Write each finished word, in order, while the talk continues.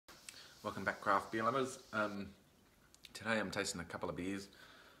Welcome back, craft beer lovers. Today I'm tasting a couple of beers.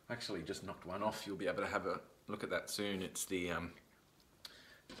 I actually just knocked one off. You'll be able to have a look at that soon. It's the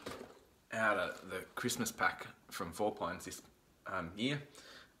out of the Christmas pack from 4 Pines this year.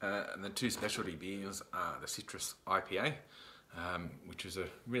 And the two specialty beers are the Citrus IPA, which is a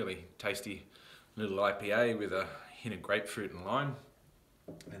really tasty little IPA with a hint of grapefruit and lime.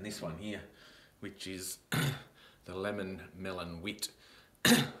 And this one here, which is the Lemon Melon Whit.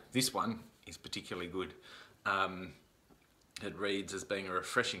 This one is particularly good. It reads as being a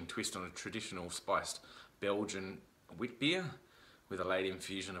refreshing twist on a traditional spiced Belgian wheat beer with a late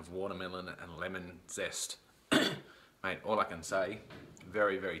infusion of watermelon and lemon zest. Mate, all I can say,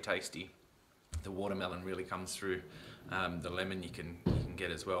 very, very tasty. The watermelon really comes through. The lemon you can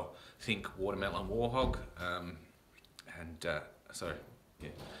get as well. Think watermelon warhog,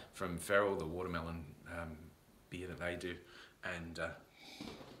 from Feral, the watermelon beer that they do, and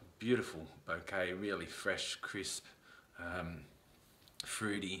beautiful bouquet, really fresh, crisp,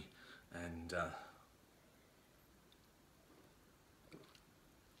 fruity, and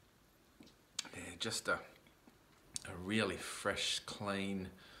just a really fresh, clean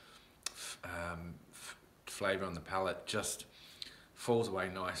flavour on the palate. Just falls away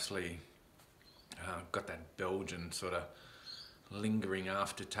nicely. Got that Belgian sort of lingering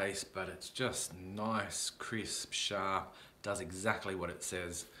aftertaste, but it's just nice, crisp, sharp. Does exactly what it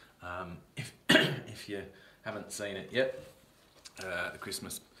says. If you haven't seen it yet, the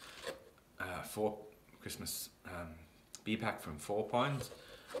Christmas beer pack from 4 Pines.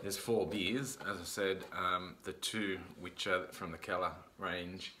 There's 4 beers, as I said. The two which are from the Keller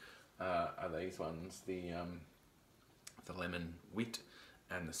range are these ones: the Lemon Whit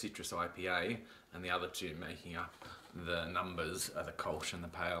and the Citrus IPA, and the other two making up the numbers are the Kolsch and the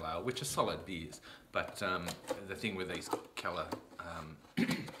Pale Ale, which are solid beers. But the thing with these Keller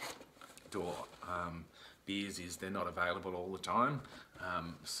Door beers is they're not available all the time.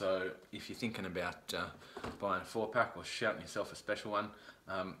 So if you're thinking about buying a 4-pack or shouting yourself a special one,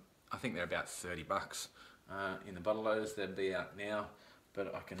 I think they're about $30 in the bottle-os. They'll be out now,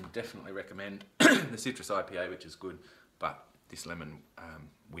 but I can definitely recommend the Citrus IPA, which is good, but this Lemon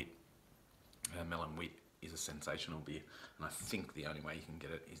Melon Whit is a sensational beer, and I think the only way you can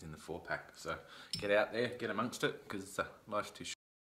get it is in the 4-pack. So get out there, get amongst it, because life's too short.